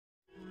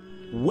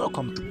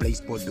Welcome to Play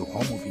Sport, the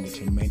home of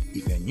entertainment.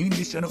 If you're new in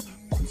this channel,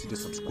 consider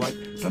subscribe.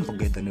 Don't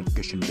forget the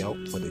notification bell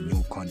for the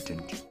new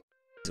content.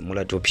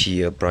 Mulatop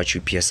here brought you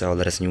PSL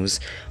latest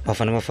news.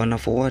 Mafana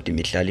forward,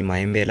 Mihlali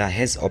Mayambela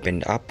has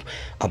opened up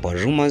about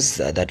rumors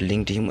that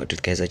linked him to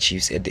Kaizer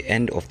Chiefs at the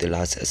end of the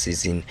last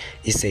season.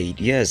 He said,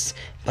 yes,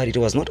 but it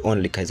was not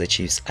only Kaizer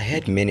Chiefs. I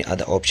had many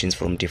other options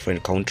from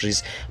different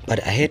countries,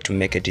 but I had to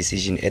make a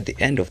decision at the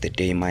end of the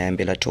day,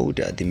 Mayambela told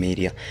the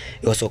media.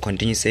 He also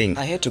continued saying,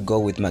 I had to go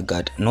with my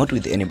gut, not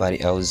with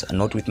anybody else,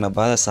 not with my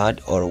brother's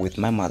heart or with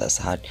my mother's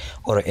heart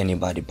or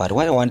anybody. But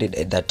what I wanted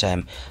at that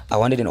time, I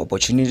wanted an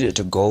opportunity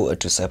to go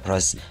to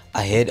Cyprus.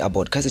 I heard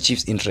about Kaizer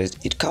Chiefs'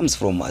 interest. It comes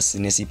from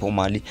Sinesi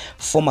Pomali,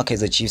 former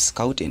Kaizer Chiefs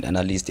scout and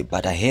analyst,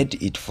 but I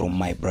heard it from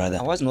my brother.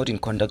 I was not in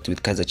contact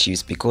with Kaizer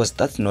Chiefs because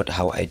that's not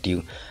how I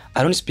deal.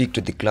 I don't speak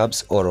to the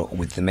clubs or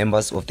with the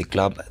members of the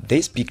club.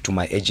 They speak to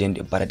my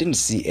agent, but I didn't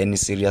see any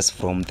serious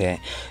from there,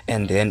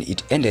 and then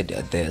it ended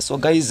there. So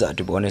guys,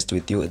 to be honest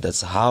with you,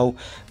 that's how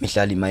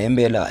Mihlali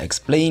Mayambela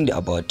explained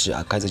about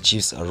Kaizer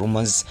Chiefs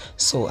rumors.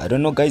 So I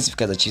don't know guys, if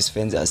Kaizer Chiefs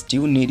fans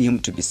still need him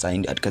to be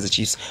signed at Kaizer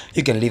Chiefs.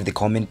 You can leave the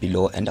comment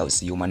below and I'll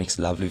see you in my next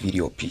lovely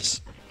video.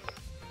 Peace.